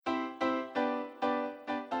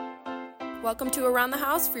Welcome to Around the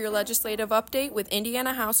House for your legislative update with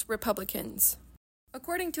Indiana House Republicans.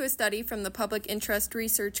 According to a study from the Public Interest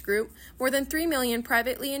Research Group, more than 3 million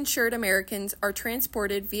privately insured Americans are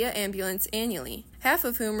transported via ambulance annually, half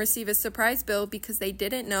of whom receive a surprise bill because they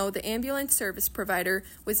didn't know the ambulance service provider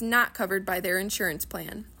was not covered by their insurance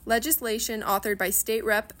plan. Legislation authored by State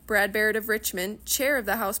Rep. Barrett of Richmond, chair of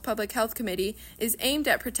the House Public Health Committee, is aimed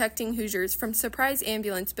at protecting Hoosiers from surprise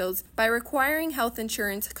ambulance bills by requiring health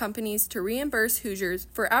insurance companies to reimburse Hoosiers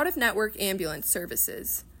for out-of-network ambulance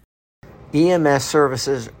services. EMS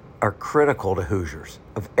services are critical to Hoosiers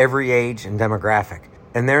of every age and demographic,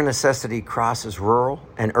 and their necessity crosses rural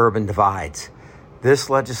and urban divides. This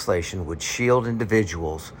legislation would shield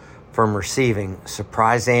individuals from receiving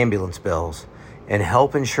surprise ambulance bills and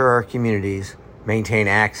help ensure our communities maintain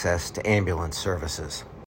access to ambulance services.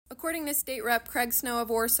 According to State Rep. Craig Snow of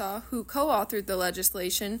Warsaw, who co-authored the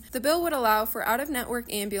legislation, the bill would allow for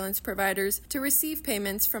out-of-network ambulance providers to receive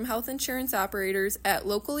payments from health insurance operators at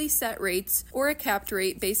locally set rates or a capped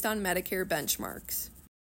rate based on Medicare benchmarks.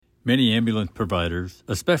 Many ambulance providers,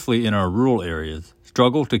 especially in our rural areas,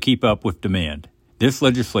 struggle to keep up with demand. This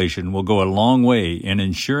legislation will go a long way in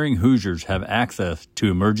ensuring Hoosiers have access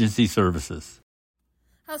to emergency services.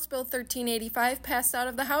 House Bill 1385 passed out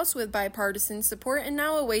of the House with bipartisan support and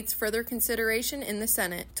now awaits further consideration in the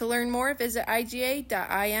Senate. To learn more, visit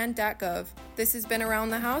iga.in.gov. This has been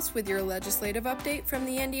Around the House with your legislative update from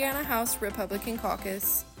the Indiana House Republican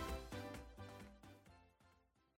Caucus.